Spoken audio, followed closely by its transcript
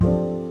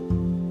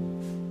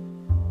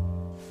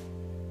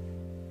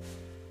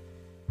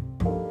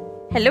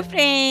Hello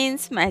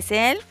friends,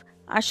 myself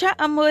Asha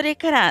Ambore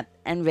Kharat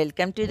and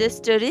welcome to the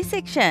story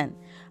section.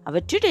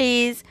 Our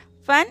today's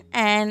fun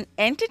and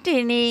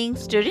entertaining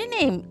story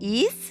name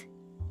is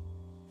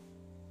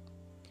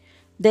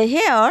The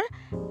Hare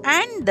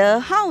and the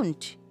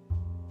Hound.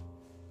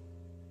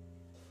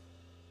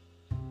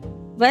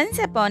 Once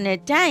upon a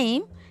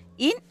time,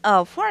 in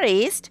a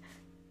forest,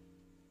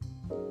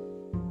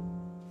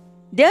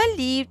 there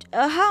lived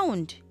a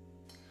hound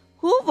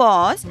who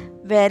was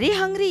very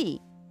hungry.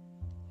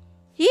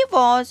 He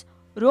was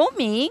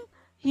roaming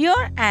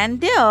here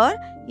and there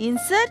in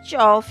search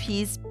of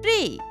his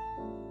prey.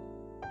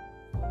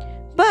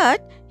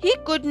 But he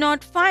could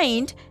not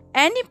find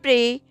any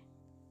prey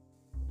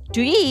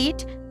to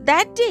eat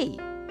that day.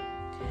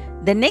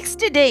 The next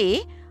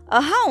day,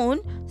 a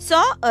hound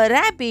saw a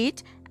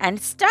rabbit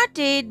and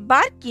started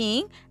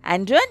barking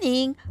and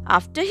running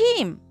after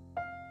him.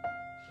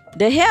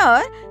 The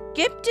hare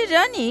kept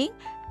running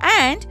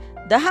and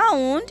the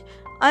hound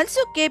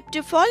also kept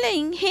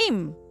following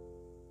him.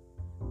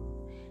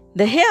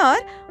 The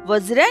hare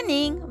was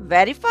running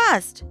very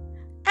fast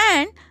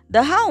and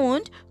the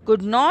hound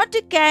could not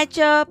catch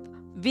up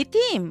with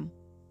him.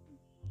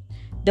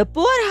 The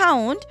poor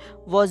hound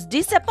was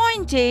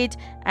disappointed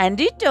and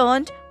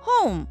returned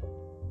home.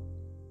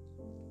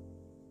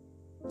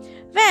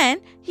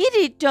 When he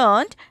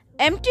returned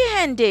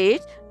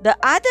empty-handed, the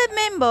other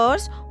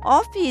members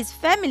of his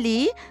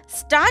family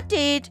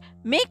started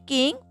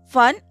making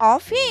fun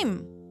of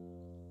him.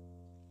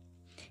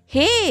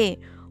 "Hey,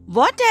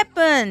 what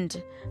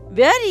happened?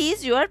 Where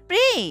is your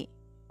prey?"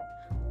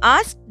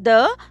 asked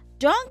the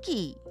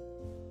donkey.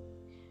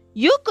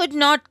 "You could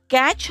not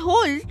catch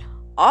hold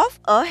of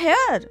a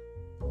hare,"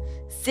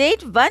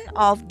 said one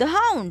of the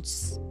hounds.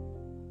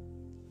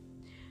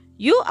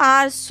 "You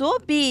are so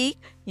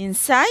big in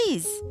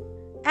size,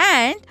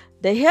 and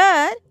the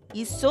hare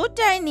is so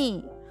tiny.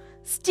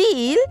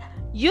 Still,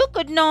 you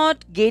could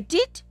not get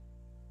it,"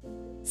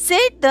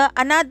 said the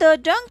another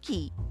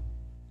donkey.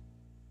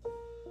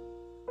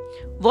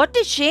 "What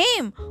a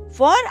shame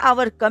for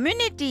our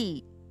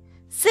community,"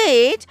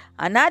 said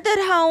another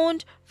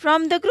hound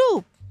from the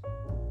group.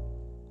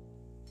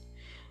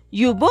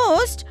 "You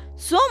boast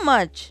so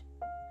much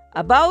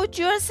about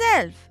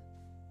yourself.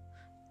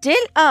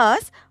 Tell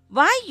us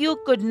why you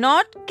could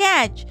not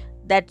catch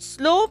that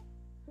slow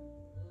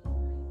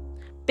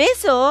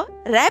peso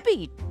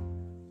rabbit,"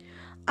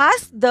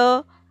 asked the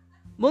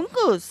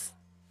mongoose.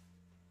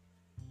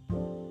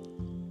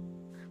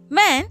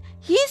 When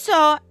he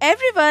saw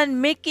everyone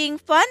making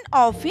fun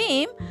of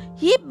him,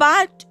 he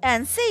barked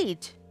and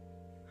said,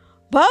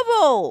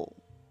 "Bobo,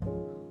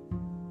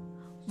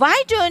 why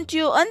don't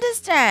you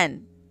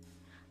understand?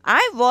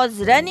 I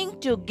was running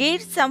to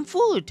get some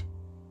food,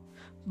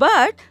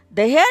 but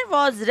the hare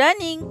was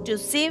running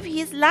to save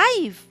his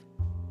life."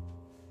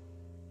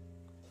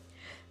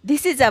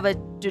 This is our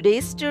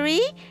today's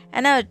story,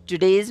 and our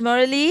today's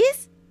moral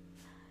is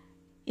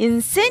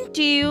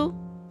incentive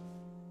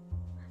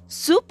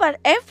super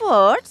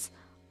efforts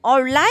or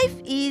life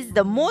is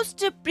the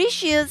most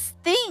precious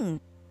thing.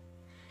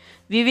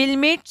 We will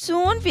meet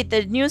soon with a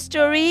new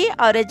story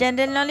or a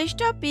general knowledge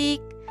topic.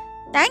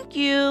 Thank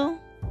you.